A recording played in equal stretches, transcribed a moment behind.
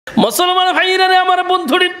মুসলমান ভাইরা রে আমার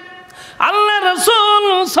বন্ধুরি, আল্লাহ রাসূল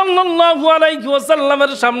সাল্লাল্লাহু আলাইহি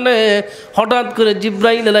ওয়াসাল্লামের সামনে হঠাৎ করে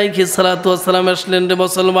জিবরাইল আলাইহিস সালাতু ওয়াস সালাম আসলেন রে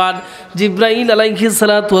মুসলমান। জিবরাইল আলাইহিস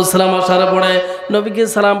সালাতু ওয়াস সালাম আসার পরে নবীকে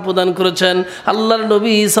সালাম প্রদান করেছেন। আল্লাহর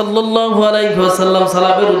নবী সাল্লাল্লাহু আলাইহি ওয়াসাল্লাম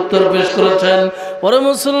সালামের উত্তর পেশ করেছেন। ওরে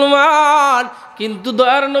মুসলমান, কিন্তু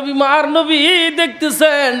দয়ার নবী মার নবী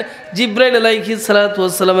দেখতেছেন জিবরাইল আলাইহিস সালাতু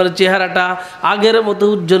ওয়াস সালামের চেহারাটা আগের মতো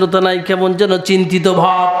উজ্জ্বলতা নাই, কেমন যেন চিন্তিত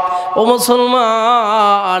ভাব। ও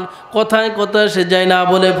মুসলমান, কথায় কথা সে যায় না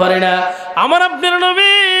বলে পারে না। আমার আপনার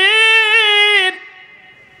নবী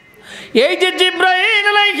এই যে জিবরাইল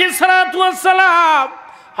আলাইহিস সালাতু ওয়াস সালাম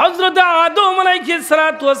হযরত আদম আলাইহিস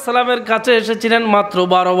সালাতু ওয়াস সালামের কাছে এসেছিলেন মাত্র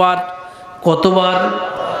 12 বার। কতবার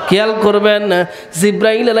খেয়াল করবেন,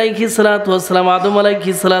 জিবরাইল আলাইহিস সালাতু ওয়াস সালাম আদম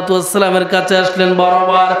আলাইহিস সালাতু ওয়াস সালামের কাছে আসলেন 12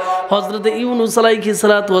 বার। হযরত ইউনূস আলাইহিস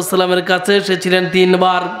সালাতু ওয়াস সালামের কাছে এসেছিলেন 3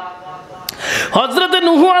 বার। হযরত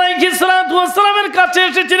নূহ আলাইহিস সালাতু ওয়াস সালামের কাছে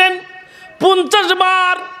এসেছিলেন 50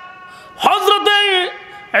 বার। হযরত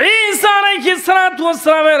ঈসা আলাইহিস সালাতু ওয়াস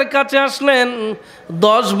সালামের কাছে আসলেন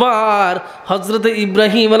 10 বার। হযরত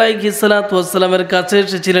ইব্রাহিম আলাইহিস সালাতু ওয়াস সালামের কাছে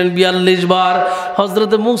এসেছিলেন 42 বার।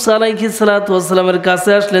 হযরত মূসা আলাইহিস সালাতু ওয়াস সালামের কাছে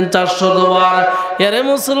আসলেন 400 বার। আরে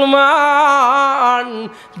মুসলমান,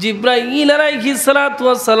 জিবরাইল আলাইহিস সালাতু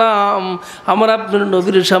ওয়াস সালাম আমার আপনার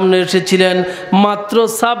নবীর সামনে এসেছিলেন মাত্র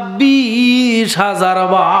 26,000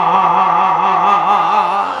 বার।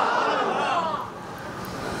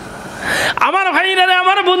 আমার ভাইরা রে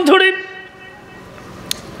আমার বন্ধুরে,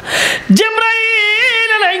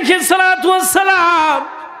 জিবরাইল আলাইহিস সালাতু ওয়াস সালাম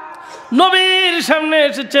নবীর সামনে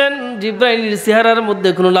এসেছেন। জিবরাইলের চেহারার মধ্যে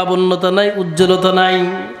কোনো লাবণ্যতা নাই, উজ্জ্বলতা নাই।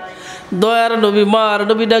 দয়ার নবী মার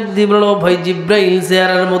নবী ডাক দিয়ে বলল, ভাই জিবরাইল,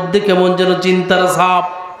 চেহারার মধ্যে কেমন যেন চিন্তার ছাপ।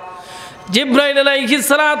 জিবরাইল আলাইহিস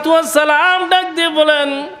সালাতু ওয়াস সালাম ডাক দিয়ে বলেন,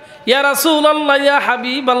 ইয়া রাসূলুল্লাহ, ইয়া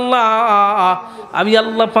হাবিবাল্লাহ, আমি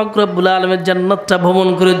আল্লাহ পাক রব্বুল আলামিনের জান্নাতটা ভ্রমণ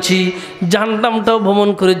করেছি, জাহান্নামটাও ভ্রমণ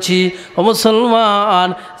করেছি। ও মুসলমান,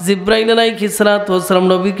 জিবরাইল আলাইহিস সালাতু ওয়াস সালাম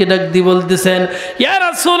নবীকে ডাক দিয়ে বলতেছেন, ইয়া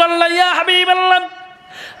রাসূলুল্লাহ, ইয়া হাবিবাল্লাহ,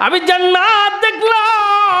 আমি জান্নাত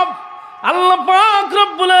দেখলাম। আল্লাহ পাক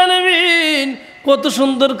রব্বুল আলামিন কত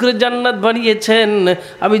সুন্দর করে জান্নাত বানিয়েছেন।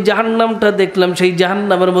 আমি জাহান্নামটা দেখলাম, সেই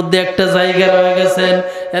জাহান্নামের মধ্যে একটা জায়গা রয়ে গেছেন।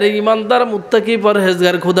 আরে ইমানদার মুত্তাকি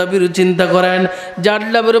পরহেজগার খোদাবীর চিন্তা করেন,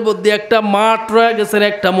 জাহান্নামের মধ্যে একটা মাঠ রয়ে গেছেন,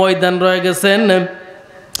 একটা ময়দান রয়ে গেছেন।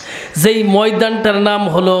 যেই ময়দানটার নাম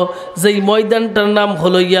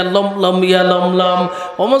হলো ইয়া লমলম, ইয়া লমলম।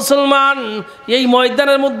 ও মুসলমান, এই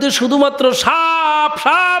ময়দানের মধ্যে শুধুমাত্র সাপ,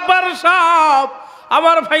 সাপ আর সাপ।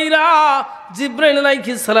 আমার ভাইরা, জিবরাইল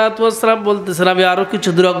আলাইহিস সালাতু ওয়াস সালাম বলতেছেন, আমি আরো কিছু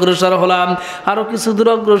দূর অগ্রসর হলাম। আরো কিছু দূর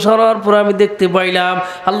অগ্রসর হওয়ার পর আমি দেখতে পাইলাম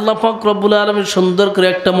আল্লাহ পাক রব্বুল আলামিন সুন্দর করে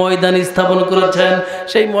একটা ময়দান স্থাপন করেছেন।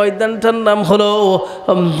 সেই ময়দানটার নাম হলো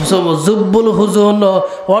জুব্বুল হুজুন,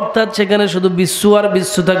 অর্থাৎ সেখানে শুধু বিশ্ব আর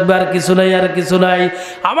বিশ্ব থাকবে, আর কিছু নাই, আর কিছু নাই।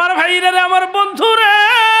 আমার ভাইরা রে, আমার বন্ধুরে,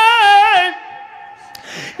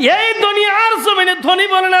 এই দুনিয়ার জমিনে ধনী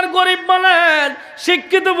বলেন আর গরিব বলেন,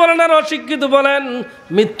 শিক্ষিত বলেন আর অশিক্ষিত বলেন,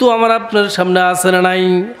 মৃত্যু আমার আপনার সামনে আছে না নাই?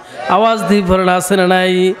 আওয়াজ দিয়ে বলেন, আছে না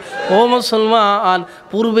নাই? ও মুসলমান,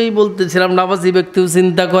 পূর্বেই বলতেছিলাম নামাজি ব্যক্তিও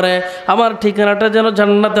চিন্তা করে আমার ঠিকানাটা যেন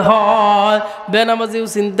জান্নাতে হয়, বেনামাজিও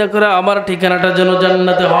চিন্তা করে আমার ঠিকানাটা যেন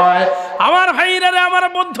জান্নাতে হয়। আমার ভাইরা রে, আমার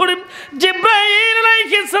বন্ধুরে, জিবরাইল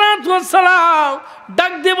আলাইহিস সালাতু ওয়াস সালাম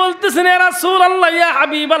ডাক দিয়ে বলতেছেন, ইয়া রাসূলুল্লাহ, ইয়া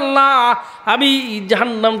হাবিবাল্লাহ, আমি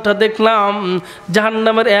জাহান্নামটা দেখলাম।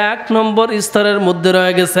 জাহান্নামের 1 নম্বর স্তরের মধ্যে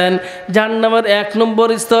রয়ে গেছেন। জাহান্নামের 1 নম্বর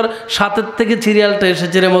স্তর 7 থেকে সিরিয়ালটা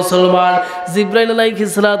এসেছে রে মুসলমান। জিবরাইল আলাইহিস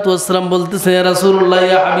সালাতু ওয়াস সালাম বলতেছেন, ইয়া রাসূলুল্লাহ,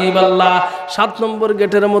 ইয়া হাবিবাল্লাহ, 7 নম্বর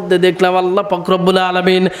গেটের মধ্যে দেখলাম আল্লাহ পাক রব্বুল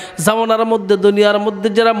আলামিন জামানার মধ্যে, দুনিয়ার মধ্যে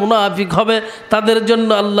যারা মুনাফিক হবে তাদের জন্য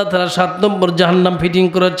আল্লাহ তাআলা 7 নম্বর জাহান্নাম ফিটিং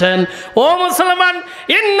করেছেন। ও মুসলমান,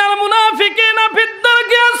 ইন্নাল মুনাফিকিনা ফিদ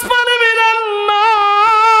দারকি আসফালি মিনান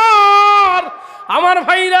নার। আমার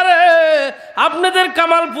ভাইরা রে, আপনাদের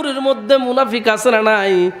কামালপুরের মধ্যে মুনাফিক আছে না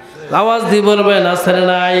নাই? আওয়াজ দিয়ে বলবেন, আছে না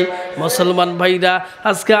নাই? মুসলমান ভাইরা,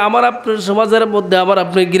 আজকে আমার আপনার সমাজের মধ্যে, আমার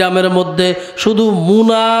আপনার গ্রামের মধ্যে শুধু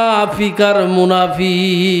মুনাফিক আর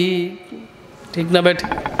মুনাফিক, ঠিক না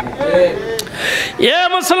বেঠিক? এ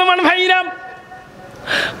মুসলমান ভাইরা,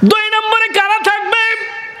 2 নম্বরে কারা থাকবে?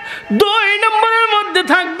 2 নম্বরের মধ্যে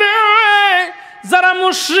থাকবে যারা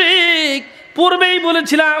মুশরিক। পূর্বেই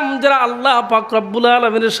বলেছিলাম, যারা আল্লাহ পাক রব্বুল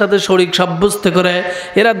আলামিনের সাথে শরীক সাব্যস্ত করে,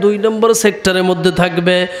 এরা 2 নম্বর সেক্টরের মধ্যে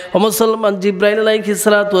থাকবে। ও মুসলমান, জিবরাইল আলাইহিস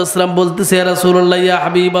সালাতু ওয়াস সালাম বলতেছে, ইয়া রাসূলুল্লাহ, ইয়া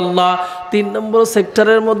হাবিবাল্লাহ, 3 নম্বর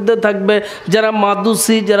সেক্টরের মধ্যে থাকবে যারা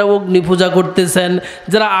মাদুসি, যারা অগ্নি পূজা করতেছেন,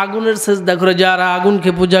 যারা আগুনের সেজদা করে, যারা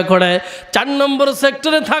আগুনকে পূজা করে। 4 নম্বর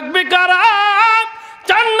সেক্টরে থাকবে কারা?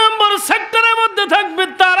 4 নম্বর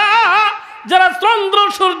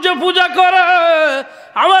সূর্য পূজা করে।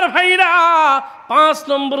 আমার ভাইরা 5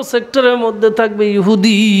 নম্বর সেক্টরের মধ্যে থাকবে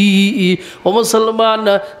ইহুদি ও মুসলমান,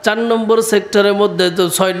 4 নম্বর সেক্টরের মধ্যে, তো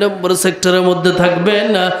 6 নম্বর সেক্টরের মধ্যে থাকবেন।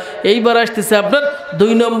 এইবার আসতেছে আপনার 2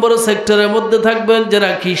 নম্বর সেক্টরের মধ্যে থাকবেন যারা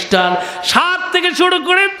খ্রিস্টান। 7 থেকে শুরু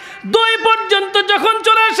করে 2 পর্যন্ত যখন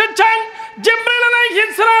চলে এসেছেন, জিবরাইল আলাইহিস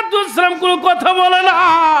সালাম কোনো কথা বলে না।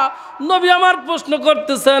 নবী আমার প্রশ্ন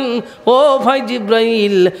করতেছেন, ও ভাই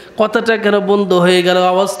জিবরাইল, কথাটা কেন বন্ধ হয়ে গেল,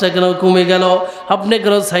 আওয়াজটা কেন কমে গেল, আপনি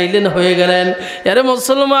কেন সাইলেন্ট হয়ে গেলেন? আরে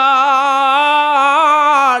মুসলমান,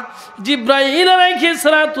 জিবরাইল আলাইহিস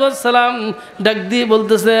সালাম ডাক দিয়ে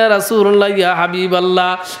বলতেছে, রাসূলুল্লাহ, ইয়া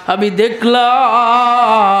হাবিবাল্লাহ, আমি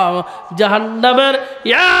দেখলাম জাহান্নামের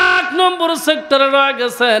 1 নম্বর সেক্টরে রয়ে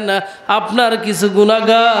গেছেন আপনার কিছু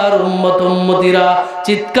গুনাহগার উম্মতিরা।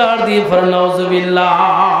 চিৎকার দিয়ে পড়েন নাউজুবিল্লাহ।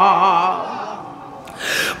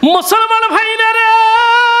 মুসলমান ভাইরা রে,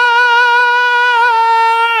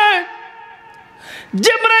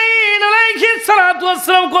 জিবরাইল আলাইহিস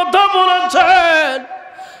সালাম কথা বলেছেন,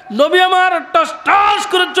 নবী আমার টস টস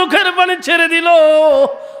করে চোখের পানি ছেড়ে দিল।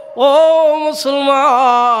 ও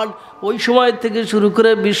মুসলমান, ওই সময় থেকে শুরু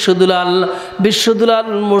করে বিশ্বদুলাল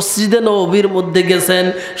মসজিদে নববীর মধ্যে গেছেন,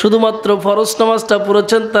 শুধুমাত্র ফরজ নামাজটা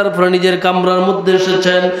পড়েছেন, তারপরে নিজের কামরার মধ্যে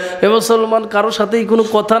এসেছেন। এ মুসলমান, কারো সাথেই কোনো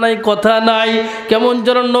কথা নাই, কেমন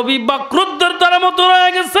যেন নবী বাকরুদ্ধের তার মতো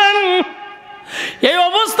রয়ে গেছেন। এই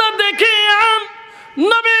অবস্থা দেখে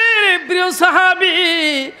নবীর প্রিয় সাহাবী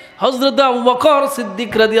হযরত আবু বকর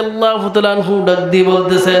সিদ্দিক রাদিয়াল্লাহু তাআলা আনহু ডাক দিয়ে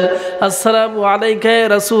বলতেছেন, আসসালামু আলাইকা ইয়া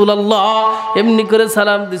রাসূলুল্লাহ। এমনি করে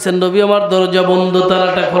সালাম দিয়েছেন, নবী আমার দরজা বন্ধ,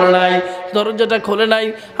 তালাটা খোলে নাই, দরজাটা খোলে নাই।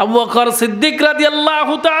 আবু বকর সিদ্দিক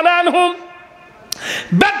রাদিয়াল্লাহু তাআলা আনহু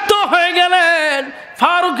ব্যর্থ হয়ে গেলেন।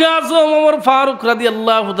 ফারুক আজম ওমর ফারুক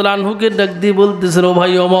রাদিয়াল্লাহু তাআলা আনহুকে ডাক দিয়ে বলতেছেন, ও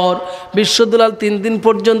ভাই ওমর, বিশ্বদুলাল 3 দিন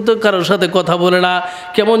পর্যন্ত কারোর সাথে কথা বলে না,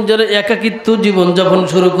 কেমন যেন একাকিত্ব জীবনযাপন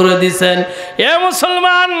শুরু করে দিয়েছেন। এ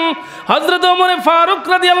মুসলমান, হযরত ওমর ফারুক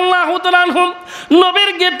রাদিয়াল্লাহু তাআলা আনহু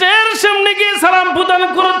নবীর গেটের সামনে গিয়ে সালাম প্রদান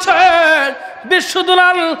করেছেন।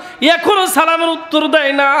 বিশ্বদুলাল এখনো সালামের উত্তর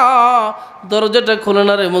দেয় না, দরজাটা খোলে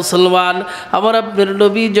না। রে মুসলমান, আমার আপনার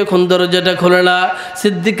নবী যখন দরজাটা খোলে না,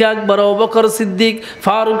 সিদ্দিক আকবর, আবু বকর সিদ্দিক,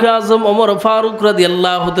 ফারুক আজম, ওমর ফারুক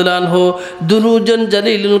রাদিয়াল্লাহু তাআলা আনহু দুজন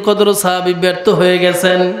জালিলুল কদর সাহাবী ব্যর্থ হয়ে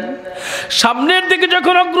গেছেন। সামনের দিকে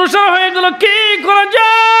যখন অগ্রসর হয়ে গেল, কি করা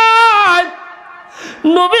যায়,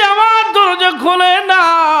 নবী আমার দরজা খোলে না।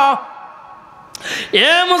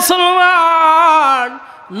 এ মুসলমান,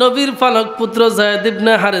 নবীর পালক পুত্র যায়েদ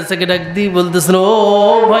ইবনে হারেসাকে ডাক দিয়ে বলতেছেন, ও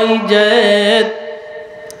ভাই যায়েদ,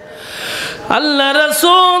 আল্লাহ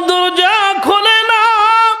রাসূল দরজা খোলে না,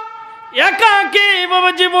 একাকী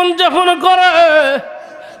ভাবে জীবন যাপন করে,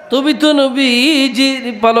 তুমি তো নবীজির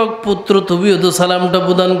পালক পুত্র, তুমিও তো সালামটা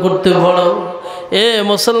প্রদান করতে পারো। এ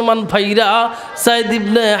মুসলমান ভাইরা, যায়েদ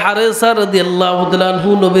ইবনে হারেসা রাদিয়াল্লাহু তাআলা আনহু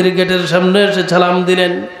নবীর গেটের সামনে এসে সালাম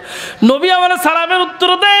দিলেন। নবী আমার সালামের উত্তর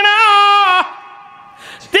দেয় না।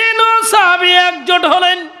 3 সাহাবী একজোট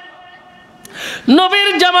হলেন, নবীর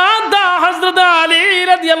জামাতা হযরত আলী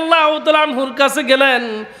রাদিয়াল্লাহু তাআলা আনহুর কাছে গেলেন।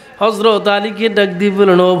 হযরত আলীকে ডাক দিয়ে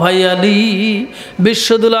বললেন, ও ভাই আলী,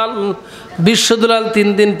 বিশ্বদুলাল 3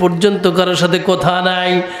 দিন পর্যন্ত কারোর সাথে কথা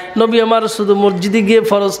নাই, নবী আমার শুধু মসজিদে গিয়ে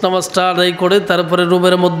ফরজ নামাজটা আদায় করে তারপরে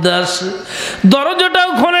রুমের মধ্যে আসে, দরজাটাও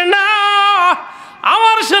খোলে না,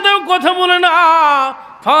 আমার সাথেও কথা বলে না।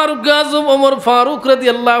 ফারুক আজম ওমর ফারুক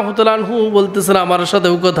রাদিয়াল্লাহু তাআলা আনহু বলতেছেন, আমার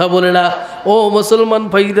সাথেও কথা বলে না। ও মুসলমান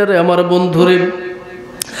ভাইরা রে, আমার বন্ধুরে,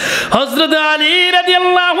 হযরত আলী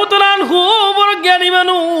রাদিয়াল্লাহু তাআলা আনহু বড় জ্ঞানী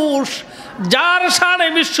মানুষ, যার শানে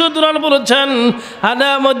বিশ্বদুলাল বলেছেন,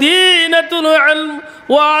 আনা মদিনাতুল ইলম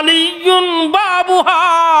ওয়া আলিয়ুন বাবুহা।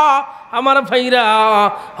 আমার ভাইরা,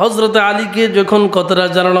 হযরত আলীকে যখন কথাটা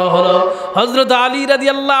জানানো হলো, হযরত আলী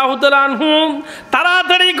রাদিয়াল্লাহু তাআলা আনহু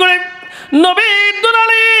তাড়াতাড়ি করে নবীর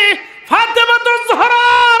দুলালী ফাতেমাতুজ জহরা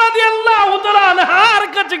রাদিয়াল্লাহু তাআলা আনহার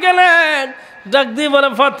কাছে গেলেন। ডাক দিয়ে বলে,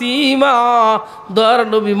 ফাতিমা, দয়ার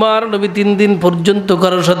নবী, মার নবী 3 দিন পর্যন্ত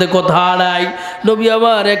কারোর সাথে কথা নাই, নবী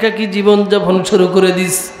আবার একাকী জীবন যাপন শুরু করে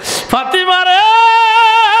দিস। ফাতিমা রে,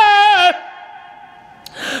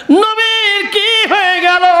 নবীর কি হয়ে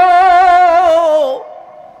গেল?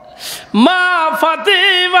 মা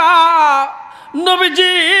ফাতিমা,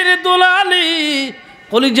 নবীজির দুলালী,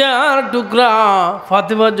 কলিজার টুকরা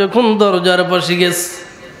ফাতিমা যখন দরজার পাশে গেছে,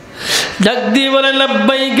 ডাক দিয়ে বলে,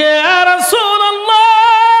 লাব্বাইকা ইয়া রাসূলুল্লাহ,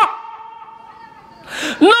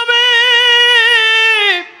 নবী,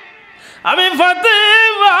 আমি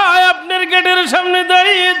ফাতিমা আপনার গেটের সামনে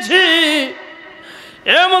দাঁড়িয়েছি।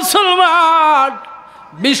 এ মুসলমান,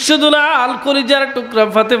 বিশ্বদুলাল কলিজার টুকরা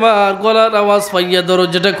ফাতেমার গলার আওয়াজ পাইয়া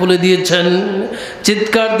দরজাটা খুলে দিয়েছেন।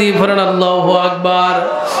 চিৎকার দিয়ে পড়েন আল্লাহু আকবার,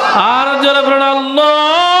 আর জোরে পড়েন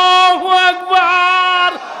আল্লাহু আকবার,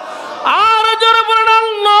 আর জোরে পড়েন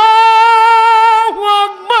আল্লাহু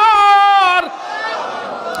আকবার।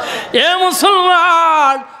 এ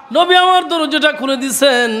মুসলমান, নবী আমার দরজাটা খুলে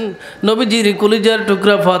দিয়েছেন। নবীজির কলিজার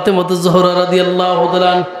টুকরা ফাতেমা জোহরা রাদিয়াল্লাহু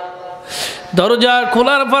তাআলা দরজা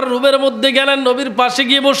খোলার পর রুমের মধ্যে গেলেন, নবীর পাশে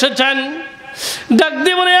গিয়ে বসেছেন। ডাক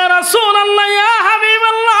দিয়ে বলে, ইয়া রাসূলুল্লাহ, ইয়া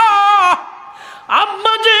হাবিবাল্লাহ,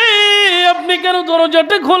 আব্বাজি আপনি কেন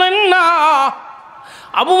দরজাটা খোলেন না?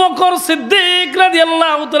 আবু বকর সিদ্দিক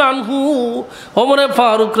রাদিয়াল্লাহু তাআলা আনহু, ওমর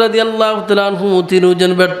ফারুক রাদিয়াল্লাহু তাআলা আনহু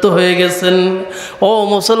তিনজন ব্যর্থ হয়ে গেছেন। ও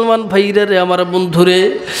মুসলমান ভাইরা রে, আমার বন্ধুরে,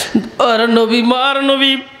 আর নবী মার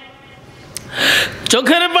নবী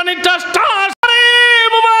চোখের পানি টাস টাস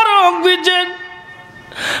মুবারক ভিজে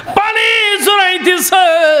পানি ঝরাইতেছে।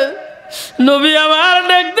 নবী আমার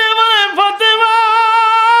দেখতে বলে, ফাতেমা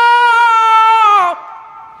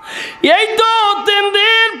এই তো 3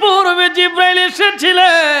 দিন পূর্বে জিবরাইল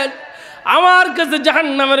এসেছিলেন, আমার কাছে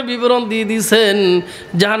জাহান্নামের বিবরণ দিয়ে দিয়েছেন।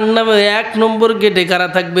 জাহান্নামে 1 নম্বর গেটে কারা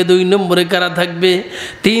থাকবে, 2 নম্বরে কারা থাকবে,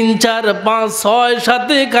 3, 4, 5, 6,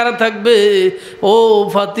 7 কারা থাকবে। ও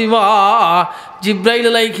ফাতিমা, জিবরাইল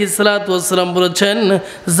আলাইহিস সালাতু ওয়াস সালাম বলেছেন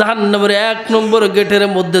জাহান্নামের 1 নম্বর গেটের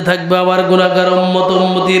মধ্যে থাকবে আমার গুনাহগার উম্মত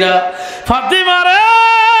উম্মতিরা। ফাতিমা রে,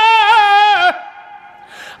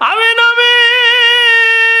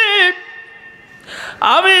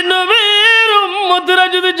 আমি নবীর উম্মতরা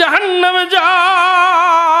যদি জাহান্নামে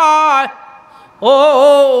যায়, ও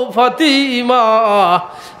ফাতিমা,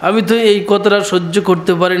 আমি তো এই কথাটা সহ্য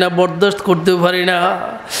করতে পারি না, বরদাস্ত করতে পারি না।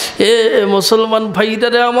 এ মুসলমান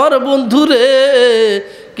ভাইটারে, আমার বন্ধুরে,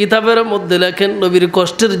 কিতাবের মধ্যে লেখেন, নবীর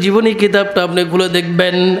কষ্টের জীবনী কিতাবটা আপনি খুলে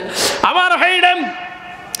দেখবেন। আমার ভাইরা,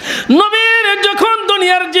 নবীর যখন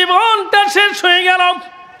দুনিয়ার জীবনটা শেষ হয়ে গেল,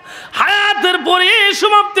 হায়াতের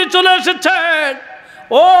পরিসমাপ্তি চলে এসেছে,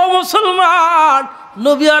 ও মুসলমান,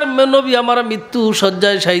 নবী আমার মৃত্যু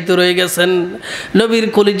শয্যায় শায়িত রয়ে গেছেন। নবীর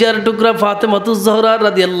কলিজার টুকরা ফাতেমা জোহরা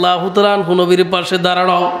রাদিয়াল্লাহু তাআলা আনহা নবীর পাশে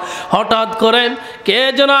দাঁড়ানো। হঠাৎ করে কে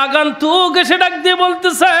যেন আগন্তুক এসে ডাক দিয়ে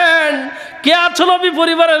বলতেছেন, কে আছো নবী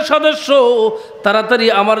পরিবারের সদস্য, তাড়াতাড়ি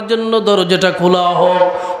আমার জন্য দরজাটা খোলা হোক।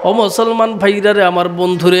 ও মুসলমান ভাইরা রে, আমার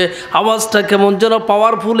বন্ধুরে, আওয়াজটা কেমন যেন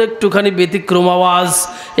পাওয়ারফুল, একটুখানি ব্যতিক্রম আওয়াজ।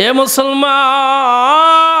 এ মুসলমান,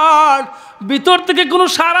 ভিতর থেকে কোনো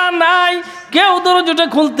সাড়া নাই, কেউ দরজাটা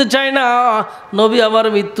খুলতে চায় না। নবী আমার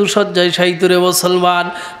মৃত্যু শয্যায় শায়িত রে মুসলমান।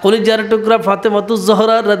 কলিজার টুকরা ফাতেমা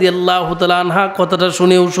জোহরা রাদিয়াল্লাহু তাআলা আনহা কথাটা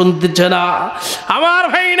শুনেও শুনতেছে না। আমার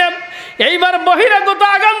ভাইরা, এইবার বহিরাগত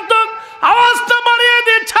আগন্তুক আওয়াজটা বাড়িয়ে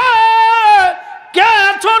দিচ্ছে, কে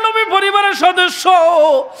আছো নবী পরিবারের সদস্য,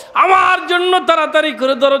 আমার জন্য তাড়াতাড়ি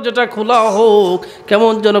করে দরজাটা খোলা হোক।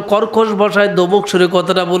 কেমন যেন কর্কশ ভাষায় দবক সুরে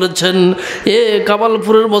কথাটা বলেছেন। এ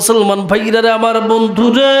কামালপুরের মুসলমান ভাইরা রে, আমার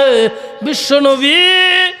বন্ধুরে, বিশ্ব নবী,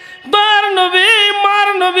 দয়ার নবী, মার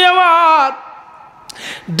নবী আমার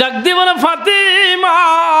ডাক দিয়ে বলে, ফাতিমা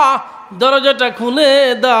দরজাটা খুলে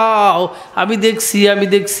দাও। আমি দেখছি, আমি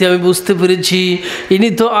বুঝতে পেরেছি, ইনি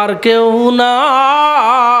তো আর কেউ না,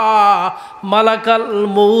 মালাকাল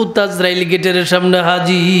মউত আজরাইল গেটের সামনে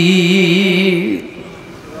হাজির।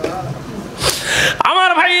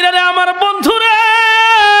 আমার ভাইরা রে, আমার বন্ধুরে,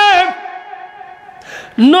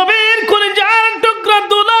 নবীর কলিজার টুকরা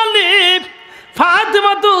দুলালি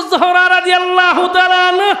ফাতেমা জোহরা রাদিয়াল্লাহু তাআলা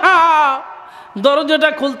আনহা দরজাটা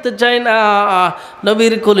খুলতে চায় না।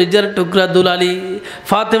 নবীর কলিজার টুকরা দুলালি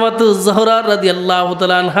ফাতেমা জোহরা রাদিয়াল্লাহু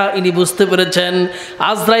তাআলা আনহা ইনি বুঝতে পেরেছেন,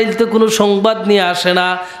 আজরাইল তো কোনো সংবাদ নিয়ে আসে না,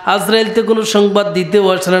 আজরাইল তো কোনো সংবাদ দিতেও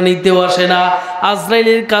আসে না, নিতেও আসে না।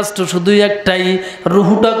 আজরাইলের কাজ তো শুধুই একটাই,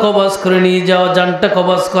 রুহুটা কবজ করে নিয়ে যাওয়া, জানটা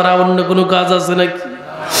কবজ করা, অন্য কোনো কাজ আছে নাকি?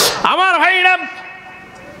 আমার ভাইরা,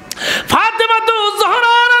 ফাতেমা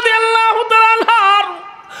জোহরা রাদিয়াল্লাহু তাআলা আনহার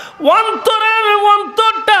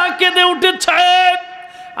অন্তরটা কেঁদে উঠেছে।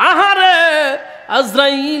 আহারে,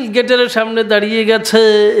 আজরাইল গেটের সামনে দাঁড়িয়ে গেছে,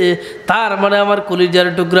 তার মানে আমার কলিজার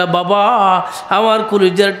টুকরা বাবা, আমার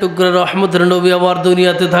কলিজার টুকরা রহমতের নবী আমার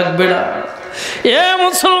দুনিয়াতে থাকবে না। এ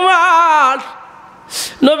মুসলমান,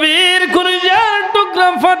 নবীর কলিজার টুকরা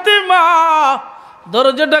ফাতেমা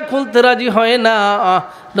দরজাটা খুলতে রাজি হয় না।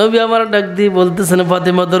 নবী আমার ডাক দিয়ে বলতেছেন,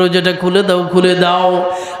 ফাতেমা দরজাটা খুলে দাও, খুলে দাও,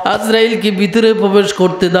 আজরাইলকে ভিতরে প্রবেশ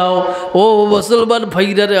করতে দাও। ও মুসলমান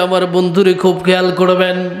ভাইরা রে, আমার বন্ধুরে খুব খেয়াল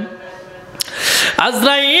করবেন।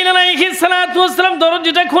 আজরাইল আলাইহিস সালাতু ওয়াস সালাম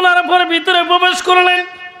দরজাটা খোলার পর ভিতরে প্রবেশ করলেন।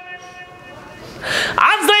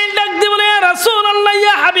 আজরাইল ডাক দিয়ে বলে, ইয়া রাসূলুল্লাহ,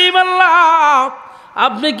 ইয়া হাবিবাল্লাহ,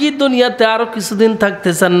 আপনি কি দুনিয়াতে আরো কিছুদিন থাকতে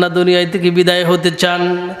চান না দুনিয়া থেকে বিদায় হতে চান?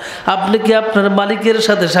 আপনি কি আপনার মালিকের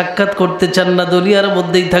সাথে সাক্ষাৎ করতে চান না দুনিয়ার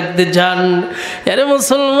মধ্যেই থাকতে চান? আরে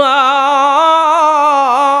মুসলমান,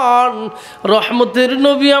 রহমতের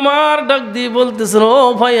নবী আমার ডাক দিয়ে বলতেছেন, ও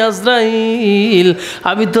ভাই আজরাইল,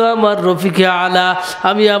 আমি তো আমার রফিকে আলা,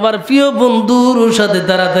 আমি আমার প্রিয় বন্ধুর সাথে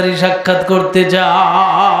তাড়াতাড়ি সাক্ষাৎ করতে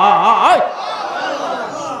চাই।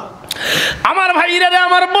 আমার ভাইরা রে,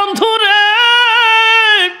 আমার বন্ধুরে,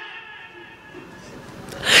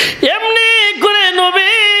 এমনি করে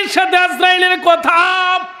নবীর সাথে আজরাইলের কথা,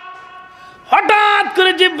 হঠাৎ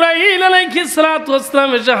করে জিব্রাইল আলাইহিস সালাতু ওয়াস সালাম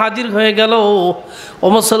এসে হাজির হয়ে গেল। ও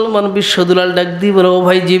মুসলমান, বিশ্বদুলাল ডাক দিয়ে বলে, ও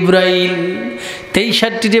ভাই জিব্রাইল,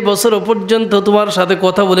 63টি বছর পর্যন্ত তোমার সাথে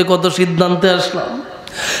কথা বলে কত সিদ্ধান্তে আসলাম,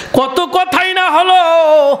 কত কথাই না হলো,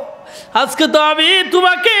 আজকে তো আমি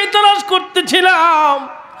তোমাকে তালাশ করতেছিলাম।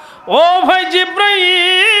 ও ভাই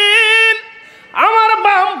জিব্রাইল, আমার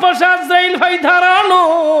বাম পাশে আজরাইল ভাই দাঁড়ানো,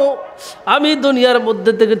 আমি দুনিয়ার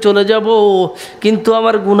মধ্যে থেকে চলে যাব, কিন্তু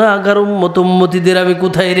আমার গুনাহগার উম্মতদের আমি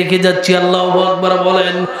কোথায় রেখে যাচ্ছি? আল্লাহু আকবার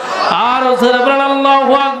বলেন, আর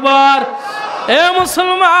আল্লাহু আকবার। এ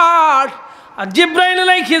মুসলমান, জিব্রাইল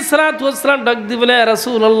আলাইহিস সালাতু ওয়াস সালাম ডাক দিয়ে বলে,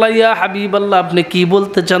 রাসূলুল্লাহ, ইয়া হাবিবাল্লাহ, আপনি কি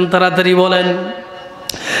বলতে চান তাড়াতাড়ি বলেন।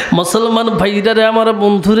 মুসলমান ভাইরা রে, আমার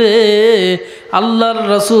বন্ধুরে, আল্লাহর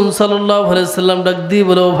রাসূল সাল্লাল্লাহু আলাইহি সাল্লাম ডাক দিয়ে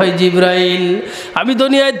বলে, ও ভাই জিব্রাইল, আমি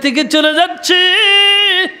দুনিয়া থেকে চলে যাচ্ছি,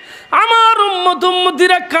 আমার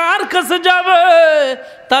উম্মতিরা কার কাছে যাবে,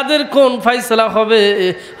 তাদের কোন ফয়সালা হবে,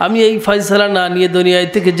 আমি এই ফয়সালা না নিয়ে দুনিয়া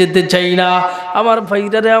থেকে যেতে চাই না। আমার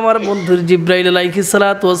ভাইরা রে, আমার বন্ধুর জিব্রাইল আলাইহিস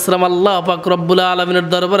সালাতু ওয়াস সালাম আল্লাহ পাক রব্বুল আলামিনের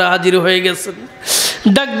দরবারে হাজির হয়ে গেছেন।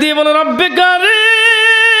 ডাক দিয়ে বলে, রব্বে কারীম,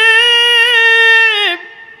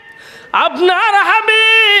 আপনার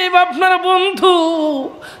হাবিব, আপনার বন্ধু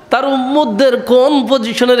তার উম্মতদের কোন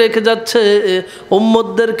পজিশনে রেখে যাচ্ছে,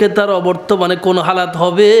 উম্মতদেরকে তার বর্তমানে কোন হালাত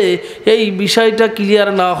হবে, এই বিষয়টা ক্লিয়ার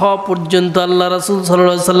না হওয়া পর্যন্ত আল্লাহ রাসূল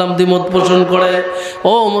সাল্লাল্লাহু আলাইহি সাল্লাম দ্বিমত পোষণ করে।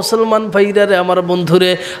 ও মুসলমান ভাইরা রে, আমার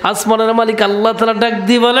বন্ধুরে, আসমানের মালিক আল্লাহ তাআলা ডাক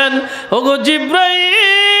দিয়ে বলেন, ওগো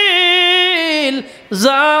জিব্রাইল,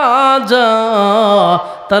 যা যা,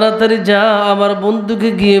 তাড়াতাড়ি যা, আমার বন্ধুকে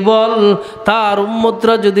গিয়ে বল, তার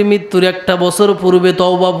উম্মতরা যদি মৃত্যুর 1 বছর পূর্বে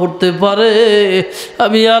তওবা করতে পারে,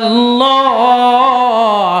 আমি আল্লাহ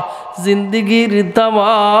জিন্দেগীর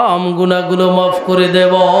তামাম গুনাহগুলো মাফ করে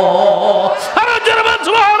দেব।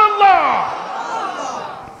 সুবহানাল্লাহ।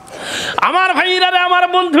 আমার ভাইরা রে, আমার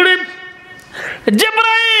বন্ধুরে,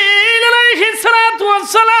 জিব্রাইল আলাইহিস সালাতু ওয়াস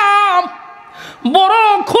সালাম বড়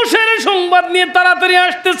খুশির সংবাদ নিয়ে তাড়াতাড়ি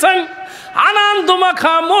আসতেছেন, আনন্দ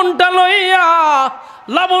মাখা মনটা লইয়া,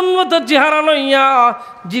 লাবণ্যত চেহারা লইয়া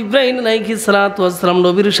জিব্রাইল আলাইহিস সালাতু ওয়াস সালাম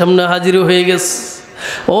নবীর সামনে হাজির হয়ে গেছে।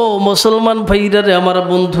 ও মুসলমান ভাইরা রে, আমার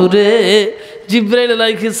বন্ধুরে, জিব্রাইল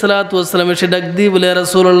আলাইহিস সালাতু ওয়াস সালাম এসে ডাক দিয়ে বলে,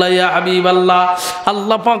 রাসূলুল্লাহ, ইয়া হাবিবাল্লাহ,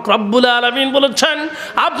 আল্লাহ পাক রব্বুল আলামিন বলেছেন,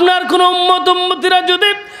 আপনার কোন উম্মতিরা যদি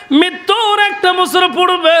মৃত্যুর 1 বছর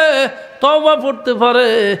পূর্বে তওবা পড়তে পারে,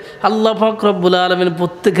 আল্লাহ পাক রব্বুল আলামিন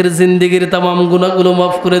প্রত্যেকের জিন্দেগীর তামাম গুনাহগুলো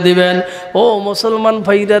মাফ করে দিবেন। ও মুসলমান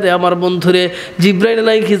ভাইরা রে, আমার বন্ধুরে, জিব্রাইল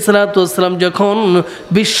আলাইহিস সালাতু ওয়াস সালাম যখন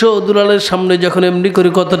বিশ্ব দুলালের সামনে যখন এমনি করে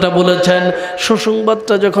কথাটা বলেছেন,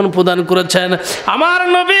 সুসংবাদটা যখন প্রদান করেছেন, আমার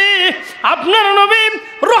নবী, আপনার নবী,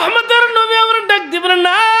 রহমতের নবী আমার ডাক দিবেন,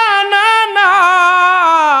 না না না,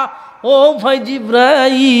 ও ভাই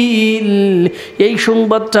জিব্রাইল, এই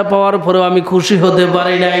সংবাদটা পাওয়ার পরেও আমি খুশি হতে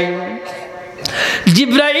পারি নাই।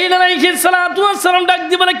 জিব্রাইল আলাইহিস সালাতু ওয়াস সালাম ডাক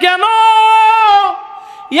দিয়ে বলে, কেন?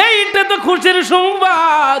 এইটা তো খুশির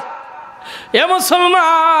সংবাদ। এ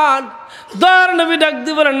মুসলমান, দয়ার নবী ডাক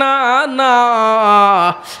দিয়ে বলে, না না,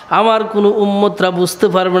 আমার কোনো উম্মতরা বুঝতে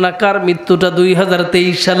পারবে না কার মৃত্যুটা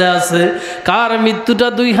 2023 সালে আছে, কার মৃত্যুটা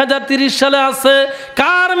 2030 সালে আছে,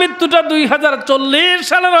 কার মৃত্যুটা 2040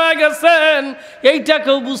 সালে রয়ে গেছেন, এইটা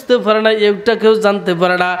কেউ বুঝতে পারে না, এইটা কেউ জানতে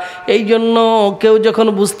পারে না। এই জন্য কেউ যখন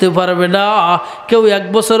বুঝতে পারবে না, কেউ 1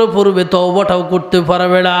 বছর পূর্বে তওবাটাও করতে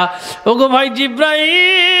পারবে না। ওগো ভাই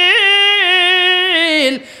জিব্রাইল,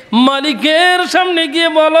 মালিকের সামনে গিয়ে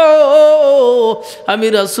বলো, আমি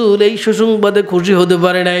রাসূল এই সুসংবাদে খুশি হতে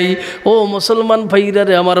পারে নাই। ও মুসলমান ভাইরা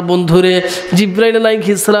রে, আমার বন্ধুরে, জিব্রাইল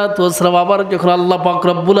আলাইহিস সালাতু ওয়াস সালাম আবার যখন আল্লাহ পাক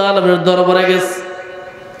রব্বুল আলামিনের দরবারে গেছে,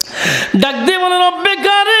 ডাক দিয়ে বলে, রব্বে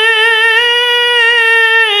কারীম,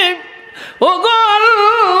 ওগো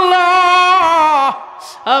আল্লাহ,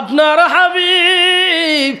 আপনার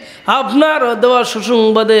হাবিব আপনার দেওয়া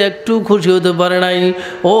সুসংবাদে একটু খুশি হতে পারে নাই।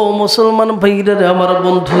 ও মুসলমান ভাইরা রে, আমার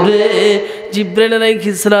বন্ধুরে, জিব্রাইল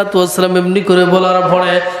আলাইহিস সালাতু ওয়াস সালাম এমনি করে বলার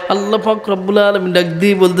পরে আল্লাহ পাক রব্বুল আলামিন ডাক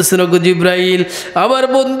দিয়ে বলতেছেন, ওগো জিব্রাইল, আমার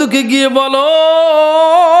বন্ধুকে গিয়ে বলো,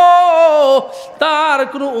 তার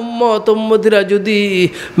কোনো উম্মত উম্মতিরা যদি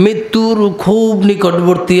মৃত্যুর খুব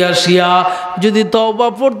নিকটবর্তী আসিয়া যদি তওবা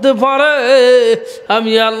পড়তে পারে,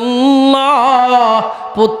 আমি আল্লাহ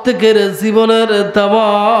প্রত্যেকের জীবনের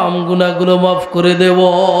তামাম গুনাহগুলো মাফ করে দেব।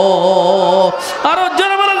 আরো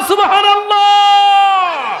জোরে বলেন সুবহানাল্লাহ।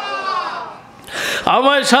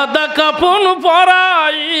 আমায় সাদা কাফন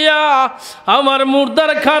পরাইয়া আমার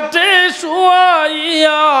মুর্দার খাটে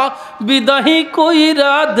শুয়াইয়া বিদাহি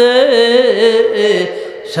কইরা দে,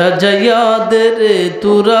 সাজাইয়া দে রে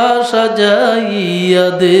তোরা সাজাইয়া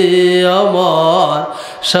দে আমার,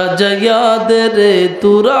 সাজাইয়া দে রে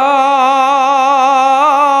তোরা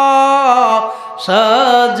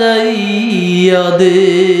সাজাইয়া দে।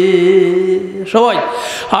 সবাই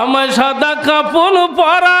আমায় সাদা কাফন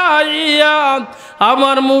পরাইয়া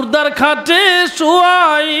আমার মুর্দার খাটে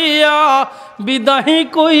শুয়াইয়া বিদাহি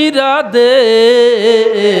কইরা দে,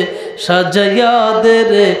 সাজাইয়া দে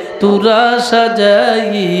রে তোরা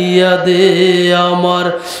সাজাইয়া দে আমার,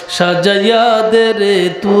 সাজাইয়া দে রে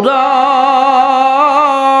তোরা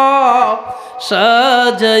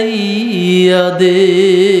সাজাইয়া দে।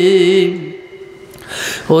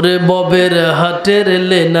 ওরে ববের হাটের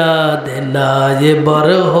লেনা দেনা এবার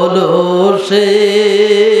হলো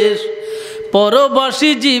শেষ,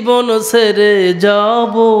 পরবাসী জীবন ছেড়ে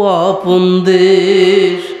যাব আপন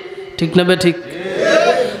দেশ। ঠিক না বে ঠিক?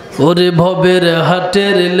 ওরে ভবের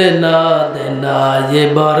হাটের লেনা দেনা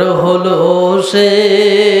এবার হলো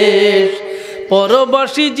শেষ,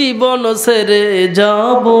 পরবাসী জীবন ছেড়ে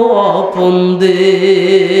যাব আপন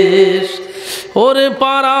দেশ। ওরে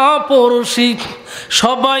পাড়া পড়শি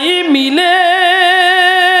সবাই মিলে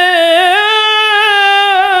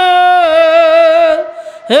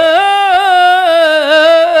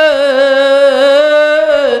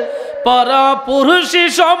পাড়া পড়শি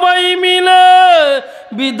সবাই মিলে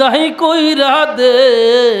বিদায় কইরা দে,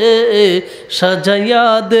 সাজাইয়া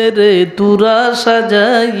দে রে তোরা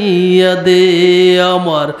সাজাইয়া দে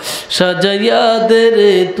আমার, সাজাইয়া দে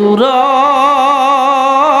রে তোরা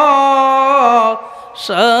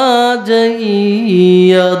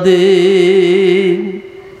সাজাইয়া দে।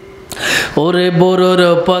 ওরে বড়র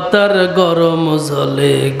পাতার গরম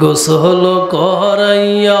জলে গোসল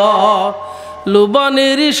করাইয়া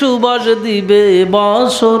লুবানের সুবাস দিবে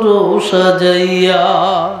বাসর সাজাইয়া।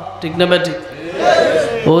 ঠিক না বেটি?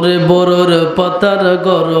 ওরে বড়র পাতার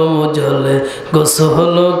গরম জলে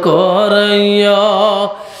গোসল করাইয়া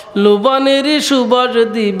লুবানের সুবাস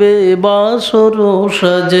দিবে বাসর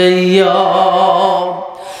সাজাইয়া।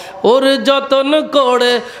 ওরে যতন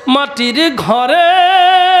করে মাটির ঘরে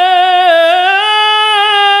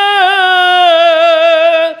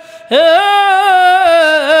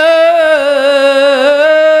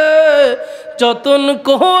যতন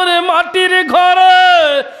করে মাটির ঘরে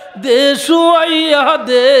দে শুয়াইয়া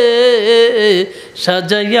দে,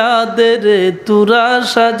 সাজাইয়া দে রে তোরা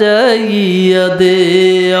সাজাইয়া দে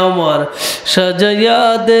আমার, সাজাইয়া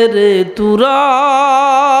দে রে তোরা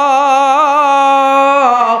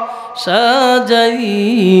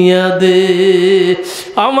সাজাইয়া দে।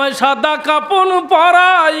 আমায় সাদা কাপন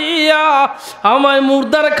পরাইয়া আমায়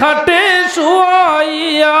মুর্দার খাটে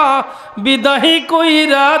শুয়াইয়া বিদাহি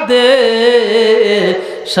কইরা দে,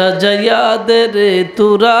 সাজাইয়া দে রে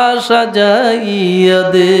তোরা সাজাইয়া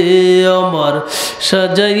দে আমার,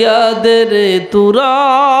 সাজাইয়া দে রে তোরা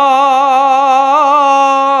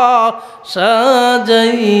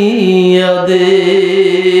সাজাইয়া দে।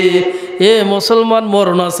 এ মুসলমান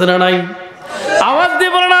মরণ আছে না নাই? আওয়াজ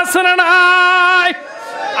দিয়ে বলেন আছে না নাই?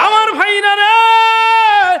 আমার ভাইরা রে,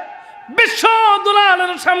 বিশ্ব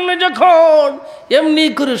দুলালের সামনে যখন এমনি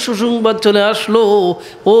করে সুসংবাদ চলে আসলো,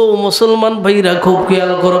 ও মুসলমান ভাইরা খুব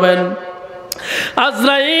খেয়াল করবেন।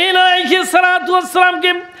 আজরাইল আলাইহিস সালাতু ওয়াস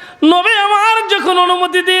সালামকে নবী আমার যখন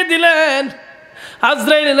অনুমতি দিয়ে দিলেন,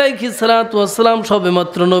 আজরাইল আলাইহিস সালাতু ওয়াস সালাম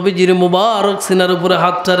সবেমাত্র নবীজির মুবারক সিনার উপরে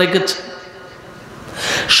হাতটা রেখেছে,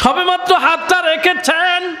 সবেমাত্র হাতটা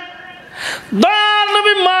রেখেছেন। দয়াল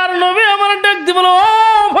নবী মার নবী আমার ডাক দিয়ে বলো, ও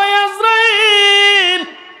ভাই আজরাইল,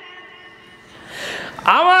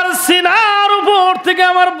 আমার সিনার উপর থেকে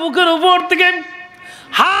আমার বুকের উপর থেকে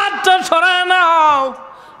হাতটা সরায় নাও।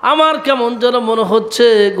 আমার কেমন যেন মনে হচ্ছে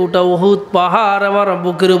গোটা উহুদ পাহাড় আমার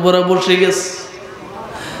বুকের উপরে বসে গেছে।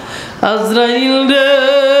 আজরাইল রে,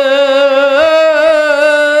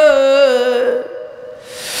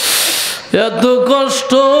 এত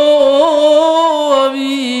কষ্ট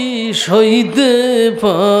আমি সইতে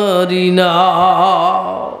পারি না।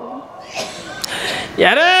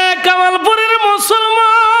 আরে কামালপুরের মুসলমান,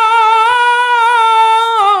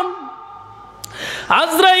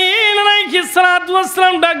 আজরাইল আলাইহিস সালাতু ওয়াস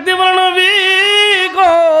সালাম ডাক দিয়ে বলেন, নবী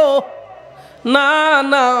গো, না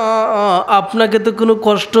না, আপনাকে তো কোনো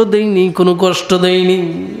কষ্ট দেইনি, কোনো কষ্ট দেইনি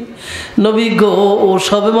নবী গো। ও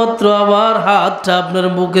সবেমাত্র আমার হাতটা আপনার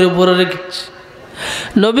বুকের উপরে রেখেছি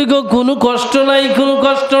নবী গো, কোনো কষ্ট নাই, কোনো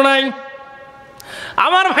কষ্ট নাই।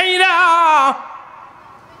 আমার ভাইরা,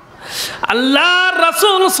 আল্লাহর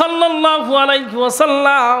রাসূল সাল্লাল্লাহু আলাইহি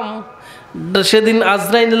ওয়াসাল্লাম সেদিন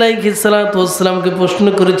আজরাইল আলাইহিস সালাতু ওয়াস সালামকে প্রশ্ন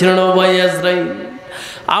করেছিলেন, ও ভাই আজরাইল,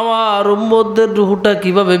 আমার উম্মতদের রূহটা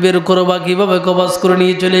কিভাবে বের করবা, কিভাবে কবজ করে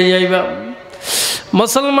নিয়ে চলে যাইবা?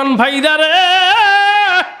 মুসলমান ভাইরা রে,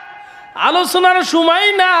 আলোচনার সময়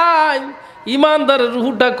নাই। ইমানদারের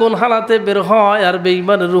রূহটা কোন হালাতে বের হয় আর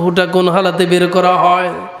বেঈমানের রূহটা কোন হালাতে বের করা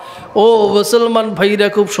হয়, ও মুসলমান ভাইরা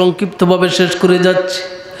খুব সংক্ষিপ্তভাবে শেষ করে যাচ্ছে।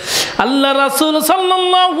 আল্লাহ রাসূল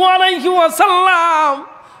সাল্লাল্লাহু আলাইহি ওয়াসাল্লাম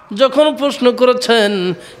যখন প্রশ্ন করেছেন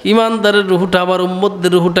ইমানদারের রূহটা, আমার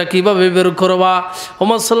উম্মতদের রূহটা কিভাবে বের করবা, ও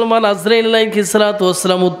মুসলমান, আজরাইল আলাইহিস সালাতু ওয়াস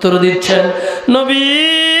সালাম উত্তর দিচ্ছেন, নবী,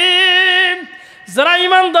 যারা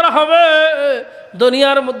ইমানদার হবে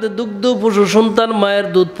দুনিয়ার মধ্যে দুগ্ধ পশু সন্তান মায়ের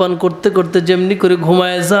দুধ পান করতে করতে যেমনি করে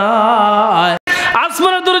ঘুমায় যায়,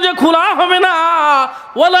 আসমানের দরজা খোলা হবে না,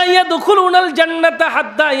 ওয়ালা ইয়াদখুলুনাল জান্নাতা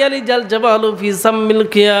হাত্তা ইয়ালিজাল জাবালু ফি সাম্মিল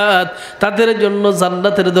কিয়াত, তাদের জন্য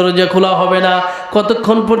জান্নাতের দরজা খোলা হবে না।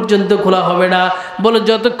 কতক্ষণ পর্যন্ত খোলা হবে না? বলে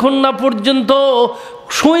যতক্ষণ না পর্যন্ত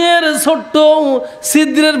সুঁয়ের ছোট্ট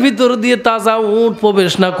ছিদ্রের ভিতর দিয়ে তাজা উট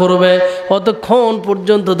প্রবেশ না করবে, অতক্ষণ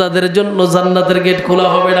পর্যন্ত তাদের জন্য জান্নাতের গেট খোলা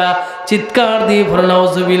হবে না। চিৎকার দিয়ে পড়ে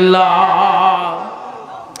নাউজুবিল্লাহ।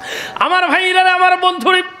 আমার ভাইরা, আমার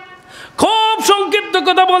বন্ধুরা, খুব সংক্ষিপ্ত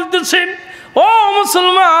কথা বলতেছেন। ও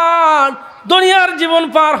মুসলমান, দুনিয়ার জীবন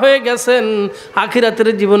পার হয়ে গেছেন, আখিরাতের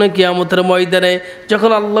জীবনে কিয়ামতের ময়দানে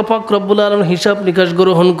যখন আল্লাহ পাক রব্বুল আলামিন হিসাব নিকাশ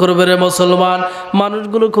গ্রহণ করবে রে মুসলমান,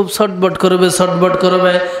 মানুষগুলো খুব ছটবট করবে, ছটবট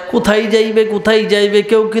করবে, কোথায় যাইবে, কোথায় যাইবে,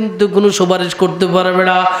 কেউ কিন্তু কোনো সুপারিশ করতে পারবে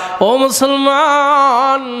না। ও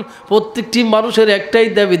মুসলমান, প্রত্যেকটি মানুষের একটাই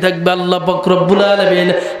দাবি থাকবে, আল্লাহ পাক রব্বুল আলামিন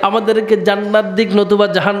আমাদেরকে জান্নাত দিক নতুবা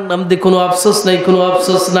জাহান্নাম দিক, কোনো আফসোস নাই, কোনো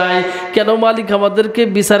আফসোস নাই। কেন মালিক আমাদেরকে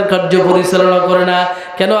বিচার কার্য পরিচালনা করে না?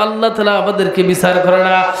 কেন আল্লাহ তাআলা আমাদেরকে বিচার করে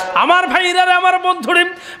না? আমার ভাইরা, আমার বন্ধুরা,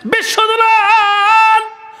 বিশ্বদুলাল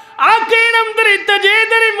আকির আমদারি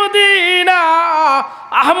তাজিদারি মদিনা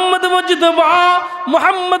আহমদ মুজতবা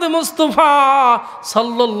মুহাম্মদ মুস্তাফা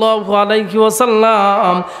সাল্লাল্লাহু আলাইহি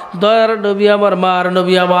ওয়াসাল্লাম, দয়ার নবী আমার, মার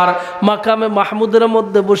নবী আমার, মাকামে মাহমুদের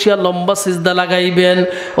মধ্যে বসিয়া লম্বা সিজদা লাগাইবেন।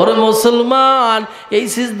 ওরে মুসলমান, এই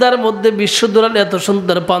সিজদার মধ্যে বিশ্বদুলাল এত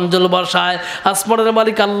সুন্দর পাঞ্জল ভাষায় আসমানের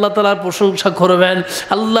মালিক আল্লাহ তাআলার প্রশংসা করবেন।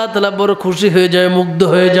 আল্লাহ তাআলা বড় খুশি হয়ে যাবে, মুগ্ধ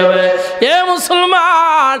হয়ে যাবে। এ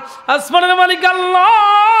মুসলমান, আসমানের মালিক আল্লাহ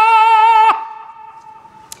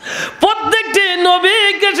প্রত্যেকটি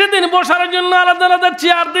নবীকে সেদিন বসার জন্য আলাদা আলাদা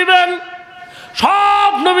চেয়ার দিবেন।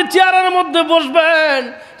 সব নবী চেয়ারের মধ্যে বসবেন,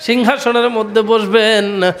 সিংহাসনের মধ্যে বসবেন।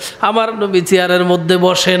 আমার নবী চেয়ারের মধ্যে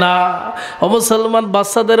বসে না। ও মুসলমান,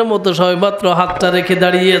 বাচ্চাদের মতো সবেমাত্র হাতটা রেখে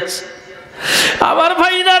দাঁড়িয়েছে। আমার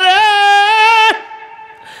ভাইরা রে,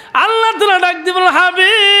 আল্লাহ তাআলা ডাক দিবেন,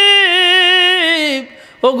 হাবিব,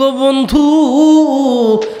 ও গো বন্ধু,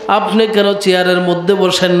 আপনি কেন চেয়ারের মধ্যে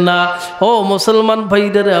বসেন না? ও মুসলমান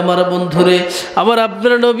ভাইরা রে, আমার বন্ধুরে, আবার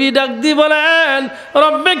আপনার নবী ডাক দিয়ে বলেন,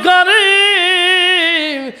 রব্বে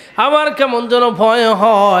কারীম, আমার কেমন যেন ভয়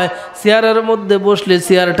হয়, চেয়ারের মধ্যে বসলে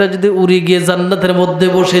চেয়ারটা যদি উড়ে গিয়ে জান্নাতের মধ্যে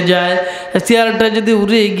বসে যায়, চেয়ারটা যদি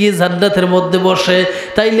উড়ে গিয়ে জান্নাতের মধ্যে বসে,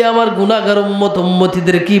 তাইলে আমার গুনাহগার উম্মত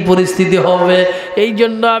উম্মতিদের কি পরিস্থিতি হবে? এই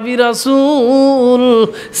জন্য আমি রাসূল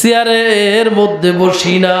চেয়ারের মধ্যে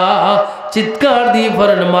বসি না। চিৎকার দিয়ে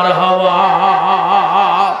পড়েন মারহাবা।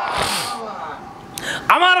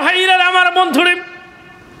 আমার ভাইরা, আমার বন্ধুরা,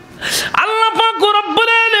 আল্লাহ পাক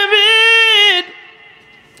রব্বুল আলামিন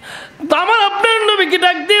আমার আপনার নবীকে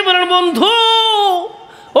ডাক দিয়ে বলেন, বন্ধু,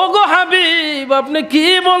 ও গো হাবিব, আপনি কি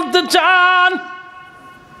বলতে চান?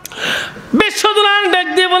 বিশ্বদুলাল ডাক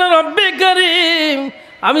দিয়ে বলেন, রব্বে কারীম,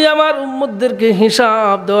 আমি আমার উম্মতদেরকে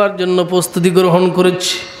হিসাব দেওয়ার জন্য প্রস্তুতি গ্রহণ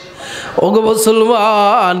করেছি। ওগো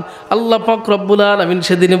মুসলমান, আল্লাহ পাক রব্বুল আলামিন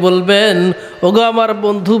সেদিন বলবেন, ওগো আমার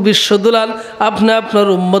বন্ধু বিশ্বদুলাল, আপনি আপনার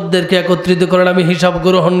উম্মতদেরকে একত্রিত করেন, আমি হিসাব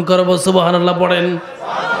গ্রহণ করব। সুবহানাল্লাহ পড়েন।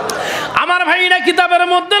 আমার ভাইরা, কিতাবের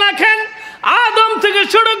মধ্যে রাখেন, আদম থেকে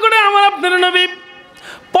শুরু করে আমার আপনার নবী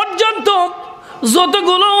পর্যন্ত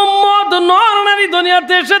যতগুলো উম্মত নর নারী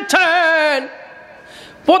দুনিয়াতে এসেছেন,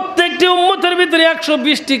 প্রত্যেকটি উম্মতের ভিতরে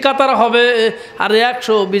 120টি কাতার হবে, আর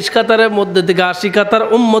 120 কাতারের মধ্যে থেকে 80 কাতার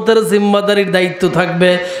উম্মতের জিম্মাদারির দায়িত্ব থাকবে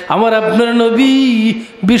আমার আপনার নবী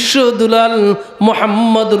বিশ্বদুলাল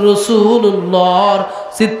মুহাম্মদ রাসূলুল্লাহ।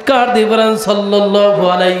 চিৎকার দিয়ে বলেন সাল্লাল্লাহু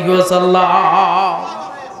আলাইহি ওয়াসাল্লাম।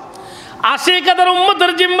 80 কাতার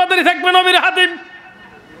উম্মতের জিম্মাদারি থাকবে নবীর হাতে।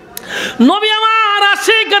 নবী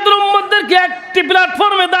আশিকাতুল উম্মতদেরকে একটি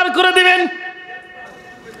প্ল্যাটফর্মে দাঁড় করে দিবেন।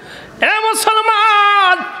 এ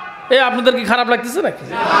মুসলমান, আপনাদের কি খারাপ লাগতেছে নাকি?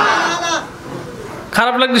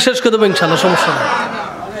 খারাপ লাগলে শেষ করে দেবো ইনশাল্লাহ, সমস্যা নেই।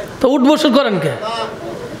 তো উঠ বসুন করেন কে?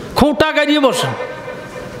 খুব টাকা দিয়ে বসেন,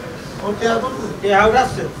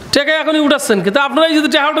 টাকা এখনই উঠাচ্ছেন কে? তো আপনারাই যদি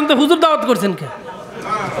টাকা উঠান তো হুজুর দাওয়াত করছেন কে?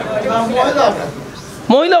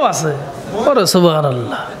 মহিলাও আছে, ওরে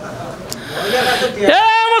সুবহানাল্লাহ। এ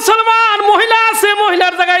মুসলমান, মহিলা আছে,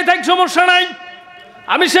 মহিলার জায়গায় থাক, সমস্যা নাই।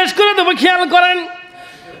 আমি শেষ করে দেবো, খেয়াল করেন।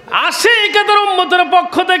 আশিকাতুল উম্মতের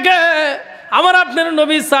পক্ষ থেকে আমার আপনার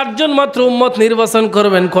নবী 4 জন মাত্র উম্মত নির্বাচন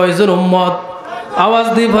করবেন। কয়জন উম্মত? আওয়াজ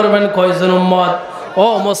দিয়ে ভরবেন, কয়জন উম্মত? ও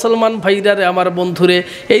মুসলমান ভাইরারে, আমার বন্ধুরে,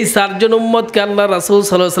 এই 4 জন উম্মতকে আল্লাহ রাসূল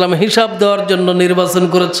সাল্লাল্লাহু আলাইহি ওয়াসাল্লাম হিসাব দেওয়ার জন্য নির্বাচন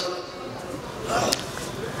করেছে।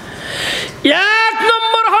 1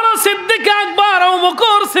 নম্বর হলো সিদ্দিক আকবর, আবু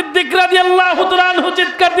বকর সিদ্দিক রাদিয়াল্লাহু তাআলা আনহু।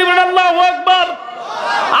 চিৎকার দিবেন আল্লাহু আকবার,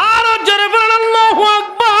 আর জোরে বলেন আল্লাহু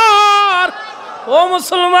আকবার। ও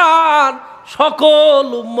মুসলমান, সকল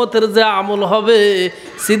উম্মতের যে আমল হবে,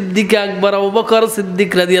 সিদ্দিক আকবর আবু বকর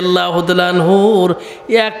সিদ্দিক রাদিয়াল্লাহু তাআলা আনহুর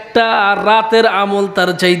একটা রাতের আমল তার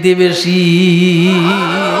চাইতে বেশি।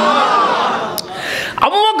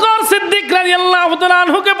 আবু বকর সিদ্দিক রাদিয়াল্লাহু তাআলা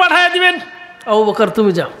আনহুকে পাঠিয়ে দিবেন, আবু বকর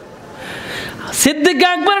তুমি যাও। সিদ্দিক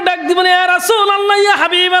আকবর ডাক দিবেন, ইয়া রাসূলুল্লাহ, ইয়া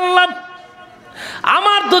হাবিবাল্লাহ,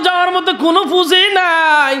 আমার তো যাওয়ার মতো কোনো পুঁজি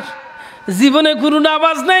নাই, জীবনে কোনো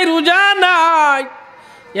নামাজ নাই, রোজা নাই।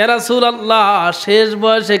 ইয়া রাসূলুল্লাহ, শেষ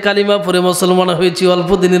বয়সে কালিমা পড়ে মুসলমান হয়েছি, অল্প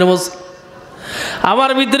দিনের মুসলমান,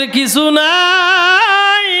 আমার ভিতরে কিছু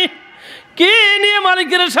নাই, কি নিয়ে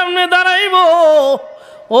মালিকের সামনে দাঁড়াইব?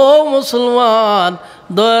 ও মুসলমান,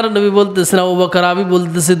 দয়ার নবী বলতেছেন, আবু বকর আমি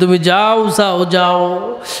বলতেছি তুমি যাও, যাও, যাও।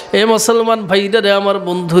 এ মুসলমান ভাইরা রে, আমার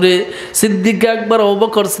বন্ধুরে, সিদ্দিক আকবর আবু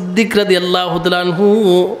বকর সিদ্দিক রাদিয়াল্লাহু তাআলা আনহু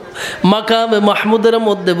মাকামে মাহমুদের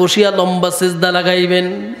মধ্যে বসিয়া লম্বা সিজদা লাগাইবেন।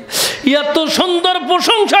 এত সুন্দর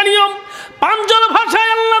প্রশংসনীয় পাঞ্জল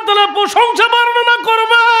ভাষায় আল্লাহ তাআলা প্রশংসা বর্ণনা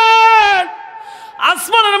করবেন।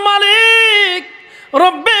 আসমানের মালিক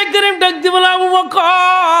রব্বে করিম ডাক দিবেন, আবু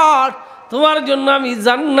বকর তোমার জন্য আমি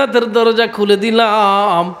জান্নাতের দরজা খুলে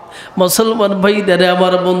দিলাম। মুসলমান ভাইদের,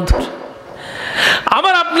 আমার বন্ধু,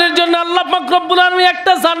 আমার আপনার জন্য আল্লাহ পাক রব্বুল আলামিন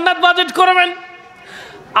একটা জান্নাত বাজেট করবেন।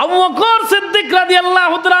 আবু বকর সিদ্দিক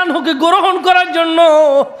রাদিয়াল্লাহু তাআলা আনহুকে গ্রহণ করার জন্য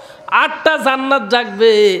 8টা জান্নাত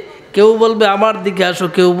জাগবে। কেউ বলবে আমার দিকে আসো,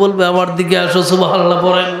 কেউ বলবে আমার দিকে আসো। সুবহানাল্লাহ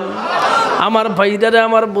বলেন। আমার ভাইদারে,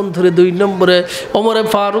 আমার বন্ধুরে, 2 নম্বরে ওমরে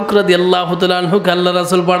ফারুক রাদিয়াল্লাহু তাআলা আনহুকে আল্লাহ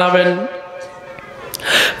রাসূল পাঠাবেন।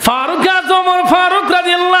 ফারুক ওমর ফারুক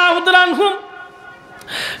রাদিয়াল্লাহু তাআলা আনহু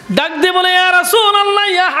ডাক দিয়ে বলে, ইয়া রাসূলুল্লাহ,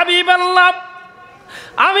 ইয়া হাবিবাল্লাহ,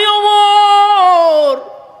 আমি ওমর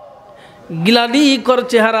গ্লানি কর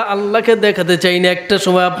চেহারা আল্লাহকে দেখাতে চাই না, একটা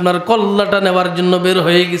সময় আপনার কল্লাটা নেওয়ার জন্য বের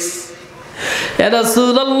হয়ে গেছে। ইয়া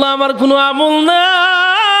রাসূলুল্লাহ, আমার কোনো আমল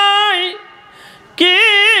নাই, কে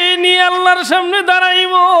নিয়ে আল্লাহর সামনে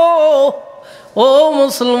দাঁড়াইব? ও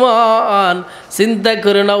মুসলমান, চিন্তা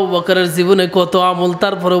করে না, আবু বকরের জীবনে কত আমল,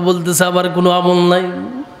 তারপরে বলতেছে আমার কোনো আমল নাই।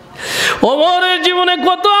 ওমরের জীবনে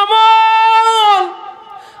কত আমল,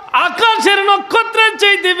 আকাশের নক্ষত্রের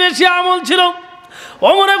চাইতে বেশি আমল ছিল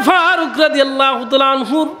ওমরে ফারুক রাদিয়াল্লাহু তাআলা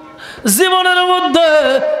আনহুর জীবনের মধ্যে,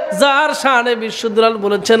 যার শানে বিশ্বদুলাল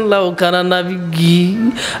বলেছেন, লাউ কানা নাবিয়্যি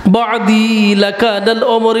বাদি লাকানাল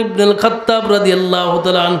ওমর ইবনুল খাত্তাব রাদিয়াল্লাহু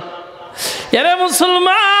তাআলা আনহু। এরে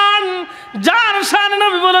মুসলমান, যার শানে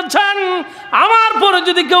নবী বলেছেন আমার পরে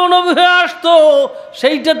যদি কেউ নবী হয়ে আসতো,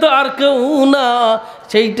 সেইটা তো আর কেউ না,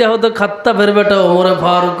 সেইটা হতো খাত্তাবের বেটা ওমরে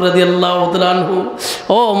ফারুক রাদিয়াল্লাহু তাআলা আনহু।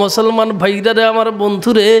 ও মুসলমান ভাইরা রে, আমার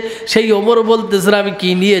বন্ধুরে, সেই ওমর বলতেছেন আমি কি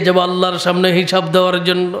নিয়ে যাব আল্লাহর সামনে হিসাব দেওয়ার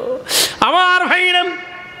জন্য। আমার ভাইরা,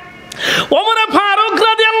 ওমরে ফারুক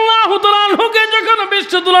রাদিয়াল্লাহু তাআলা আনহুকে যখন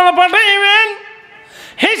বিশ্বদুলাল পাঠাইবেন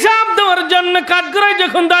হিসাব দেওয়ার জন্য, কাঠগড়ায়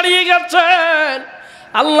যখন দাঁড়িয়ে গেছেন,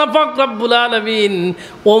 আল্লাহ পাক রব্বুল আলামিন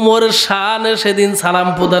ওমর শানে সেদিন সালাম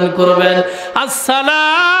প্রদান করবেন,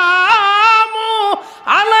 আসসালামু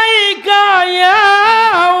আলাইকা ইয়া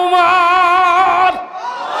ওমর।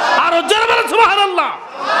 আর জোরে বলেন সুবহানাল্লাহ,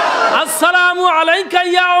 আসসালামু আলাইকা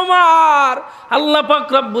ইয়া ওমর। আল্লাহ পাক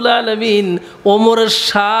রব্বুল আলামিন ওমরের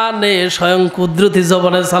শানে স্বয়ং কুদরতি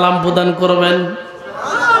জবানে সালাম প্রদান করবেন।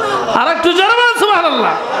 আর একটু জোরে বলেন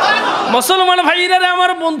সুবহানাল্লাহ। মুসলমান ভাইরা রে,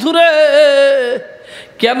 আমার বন্ধুরে,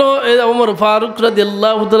 কেন ওমর ফারুক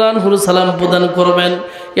রাদিয়াল্লাহু তাআলা আনহুর সালাম প্রদান করবেন?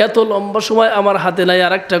 এত লম্বা সময় আমার হাতে নাই,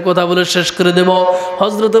 আর একটা কথা বলে শেষ করে দেব।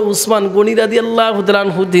 হযরত উসমান গনি রাদিয়াল্লাহু তাআলা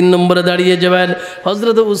আনহু 3 নম্বরে দাঁড়িয়ে যাবেন।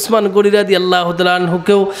 হযরত উসমান গনি রাদিয়াল্লাহু তাআলা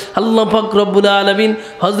আনহুকেও আল্লাহ পাক রব্বুল আলামিন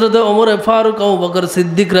হযরত ওমর ফারুক আবু বকর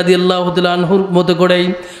সিদ্দিক রাদিয়াল্লাহু তাআলা আনহুর মতো করেই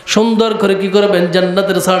সুন্দর করে কি করবেন?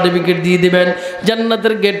 জান্নাতের সার্টিফিকেট দিয়ে দিবেন।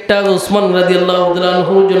 জান্নাতের গেটটা উসমান রাদিয়াল্লাহু তাআলা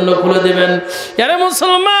আনহুর জন্য খুলে দেবেন। আরে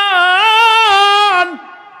মুসলমান,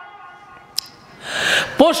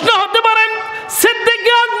 প্রশ্ন হতে পারে সিদ্দিক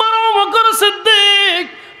আকবর আবু বকর সিদ্দিক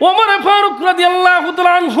ওমর ফারুক রাদিয়াল্লাহু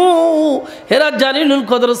তাআলা আনহু এরা জালিলুল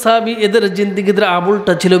কদর সাহাবী, এদের জিন্দেগিতে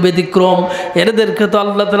আমলটা ছিল ব্যতিক্রম, এদেরকে তো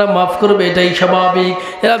আল্লাহ তাআলা মাফ করবে, এটাই স্বাভাবিক।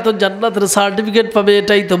 এরা তো জান্নাতের সার্টিফিকেট পাবে,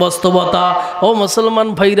 এটাই তো বাস্তবতা। ও মুসলমান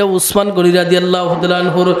ভাইরা, উসমান গনি রাদিয়াল্লাহু তাআলা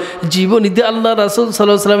আনহুর জীবনীতে আল্লাহ রাসূল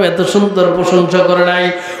সাল্লাল্লাহু আলাইহি ওয়াসাল্লাম এত সুন্দর প্রশংসা করে নাই।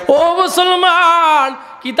 ও মুসলমান,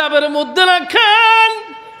 কিতাবের মধ্যে রাখেন,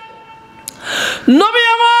 নবী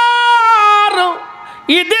আমার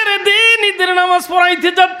ঈদের দিন ঈদের নামাজ পড়াইতে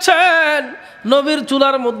যাচ্ছেন, নবীর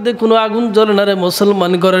চুলার মধ্যে কোনো আগুন জ্বলে না রে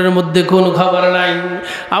মুসলমান, ঘরের মধ্যে কোনো খাবার নাই।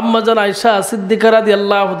 আম্মা জান আয়েশা সিদ্দিকা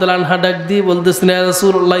রাদিয়াল্লাহু তাআলা আনহা ডাক দিয়ে বলতেছেন, ইয়া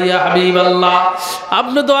রাসূলুল্লাহ, ইয়া হাবিবাল্লাহ,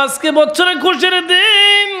 আপনি তো আজকে বছরে খুশির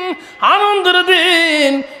দিন, আনন্দের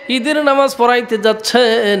দিন, ঈদের নামাজ পড়াইতে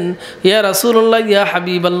যাচ্ছেন। ইয়া রাসূলুল্লাহ, ইয়া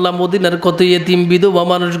হাবিবাল্লাহ, মদিনার কত ইয়েতিম বিধবা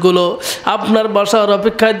মানুষগুলো আপনার বাসার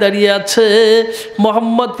অপেক্ষায় দাঁড়িয়ে আছে।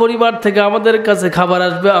 মুহাম্মদ পরিবার থেকে আমাদের কাছে খাবার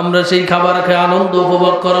আসবে, আমরা সেই খাবার খেয়ে আনন্দ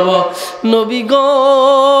উপভোগ করব। নবী গো,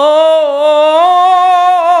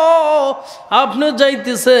 আপনি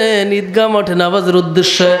যাইতেছেন ঈদগাহ মাঠে নামাজের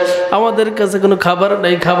উদ্দেশ্যে, আমাদের কাছে কোনো খাবার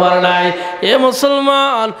নাই, খাবার নাই। এ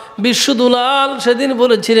মুসলমান, বিশ্বদুলাল সেদিন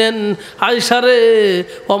বলেছিলেন, আয়েশা রে,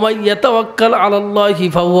 ওমাই ইয়াতাওয়াক্কাল আলাল্লাহি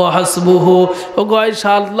ফাহুয়া হাসবুহু, ও গো আয়েশা,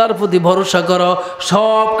 আল্লাহর প্রতি ভরসা করো,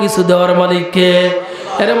 সব কিছু দেওয়ার মালিক কে?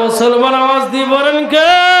 আরে মুসলমান, আওয়াজ দিয়ে বলেন কে?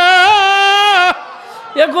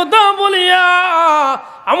 একথা বলিয়া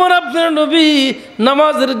আমার আপনার নবী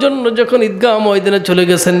নামাজের জন্য যখন ঈদগাহ ময়দানে চলে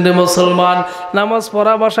গেছেন রে মুসলমান, নামাজ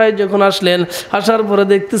পড়া বাসায় যখন আসলেন, আসার পরে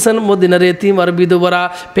দেখতেছেন মদিনার এতিম আর বিধবারা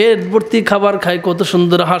পেট ভর্তি খাবার খায়, কত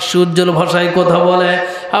সুন্দর হাস্য উজ্জ্বল ভাষায় কথা বলে।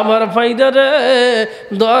 আমার ফাইদা রে,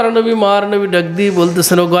 দয়ার নবী মার নবী ডাক দিয়ে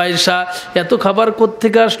বলতেছেন, ও গো আয়েশা, এত খাবার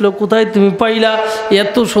কোত্থেকে আসলো, কোথায় তুমি পাইলা?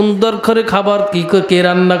 এত সুন্দর করে খাবার কি কে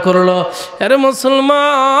রান্না করলো? আরে মুসলমান,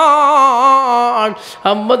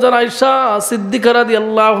 আম্মা জান আয়েশা সিদ্দিকা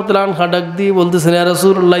রাদিয়াল্লাহু তাআলা আনহা ডাক দিয়ে বলতেছেন, ইয়া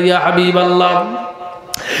রাসূলুল্লাহ, ইয়া হাবিবাল্লাহ,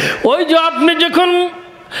 ওই যে আপনি যখন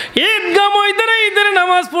ঈদগাহ ময়দানে ঈদের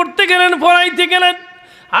নামাজ পড়তে গেলেন, পড়াইতে গেলেন,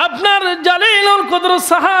 আপনার জালিলুল কদর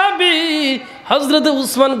সাহাবী হযরত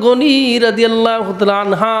উসমান গনি রাদিয়াল্লাহু তাআলা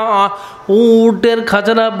আনহা উটের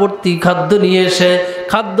খাজানা ভর্তি খাদ্য নিয়ে এসে,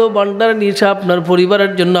 খাদ্য ভান্ডার নিয়ে এসে আপনার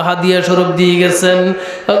পরিবারের জন্য হাদিয়া স্বরূপ দিয়ে গেছেন।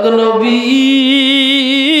 নবী,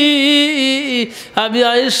 আমি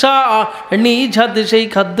আয়েশা নিজ হাতে সেই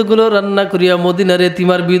খাদ্যগুলো রান্না করিয়া মদিনার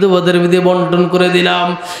এতিমার বিধবাদের মধ্যে বন্টন করে দিলাম।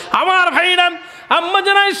 আমার ভাইরা, আম্মা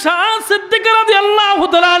জান আয়েশা সিদ্দিকা রাদিয়াল্লাহু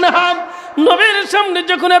তাআলা আনহা নবীর সামনে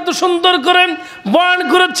যখন এত সুন্দর করে বয়ান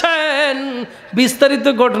করেছেন, বিস্তারিত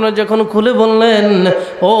ঘটনা যখন খুলে বললেন,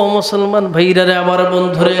 ও মুসলমান ভাইরা রে, আমার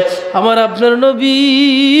বন্ধুরে, আমার আপনার নবী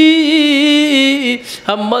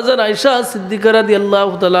আম্মা জান আয়েশা সিদ্দিকা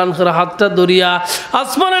রাদিয়াল্লাহু তাআলা আনহার হাতটা ধরিয়া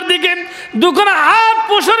আসমানের দিকে দুখানা হাত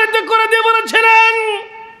প্রসারিত করে দিয়ে বলেছিলেন,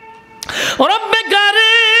 রব্বে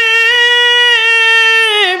কারীম,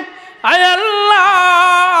 আয় আল্লাহ,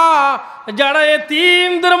 যারা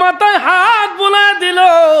এতিমদের মাথায় হাত বুলায় দিল,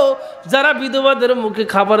 যারা বিধবাদের মুখে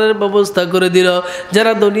খাবারের ব্যবস্থা করে দিল,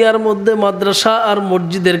 যারা দুনিয়ার মধ্যে মাদ্রাসা আর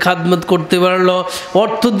মসজিদের খাদমত করতে পারলো,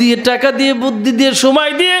 অর্থ দিয়ে, টাকা দিয়ে, বুদ্ধি দিয়ে,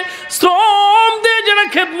 সময় দিয়ে, শ্রম দিয়ে যারা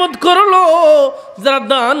খেদমত করলো, যারা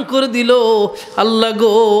দান করে দিল, আল্লাহ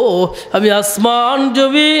গো, আমি আসমান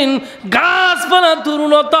জমিন গাছপালা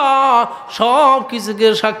তরুণতা সব কিছুকে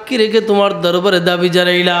সাক্ষী রেখে তোমার দরবারে দাবি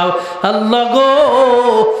জানাইলাম, আল্লাহ গো,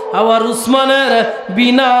 আমার উসমানের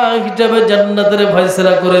বিনা হিসাবে জান্নাতের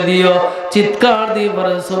ফয়সালা করে দিও। চিৎকার দিয়ে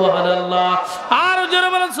বলেন সুবহানাল্লাহ, আর জোরে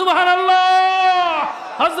বলেন সুবহানাল্লাহ।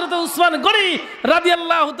 হযরত উসমান গনি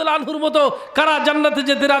রাদিয়াল্লাহু তাআলা আনহুর মতো কারা জান্নাতে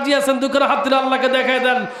যেতে রাজি আছেন? দুঃখের হাত তুলে আল্লাহকে দেখায়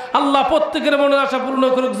দেন। আল্লাহ প্রত্যেকের মনের আশা পূর্ণ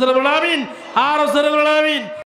করুক। জোরে বলেন আমিন, আর জোরে বলেন আমিন।